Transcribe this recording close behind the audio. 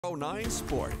09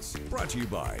 Sports, brought to you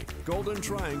by Golden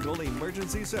Triangle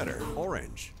Emergency Center,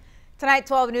 Orange. Tonight,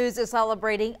 12 News is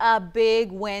celebrating a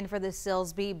big win for the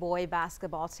Silsbee boy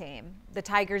basketball team. The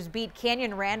Tigers beat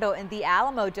Canyon Randall in the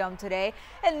Alamodome today,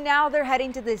 and now they're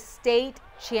heading to the state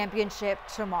championship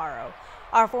tomorrow.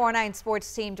 Our 409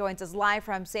 Sports team joins us live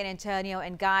from San Antonio,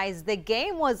 and guys, the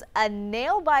game was a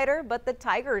nail-biter, but the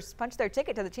Tigers punched their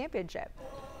ticket to the championship.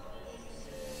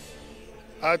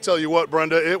 I tell you what,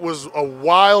 Brenda, it was a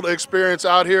wild experience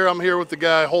out here. I'm here with the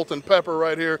guy, Holton Pepper,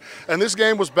 right here. And this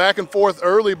game was back and forth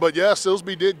early, but yeah,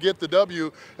 Silsbee did get the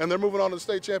W, and they're moving on to the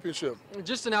state championship.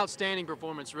 Just an outstanding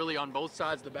performance, really, on both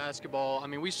sides of the basketball. I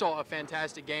mean, we saw a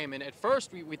fantastic game, and at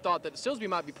first we thought that Silsbee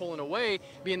might be pulling away,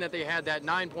 being that they had that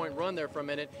 9-point run there for a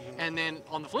minute. And then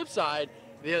on the flip side,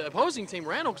 the opposing team,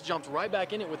 Randall, jumped right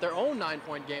back in it with their own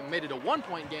 9-point game, made it a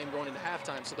 1-point game going into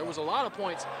halftime. So there was a lot of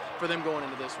points for them going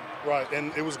into this one. Right,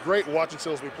 and it was great watching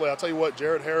Silsbee play. I'll tell you what,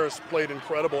 Jared Harris played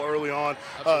incredible early on.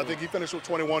 I think he finished with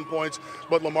 21 points,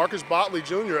 but LaMarcus Botley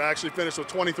Jr. actually finished with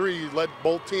 23. He led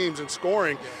both teams in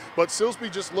scoring, but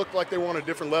Silsbee just looked like they were on a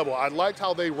different level. I liked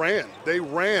how they ran. They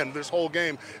ran this whole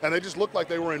game, and they just looked like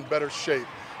they were in better shape.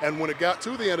 And when it got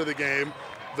to the end of the game,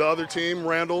 the other team,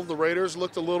 Randall, the Raiders,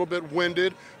 looked a little bit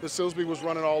winded. The Silsbee was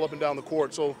running all up and down the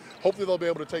court. So hopefully they'll be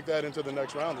able to take that into the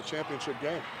next round, the championship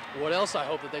game. What else I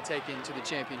hope that they take into the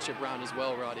championship round as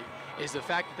well, Roddy, is the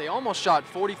fact that they almost shot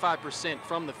 45%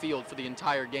 from the field for the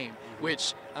entire game,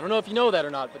 which I don't know if you know that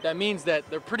or not, but that means that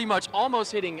they're pretty much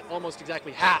almost hitting almost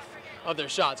exactly half of their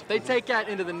shots. If they take that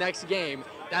into the next game,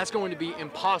 that's going to be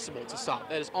impossible to stop.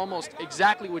 That is almost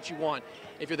exactly what you want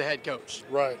if you're the head coach.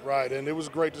 Right. And it was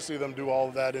great to see them do all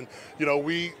of that. And, you know,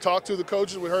 we talked to the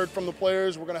coaches, we heard from the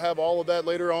players. We're going to have all of that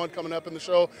later on coming up in the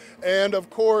show. And, of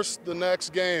course, the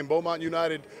next game, Beaumont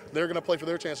United, they're going to play for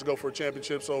their chance to go for a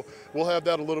championship. So we'll have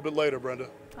that a little bit later, Brenda.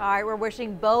 All right, we're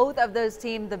wishing both of those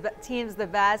teams the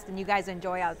best, and you guys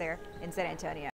enjoy out there in San Antonio.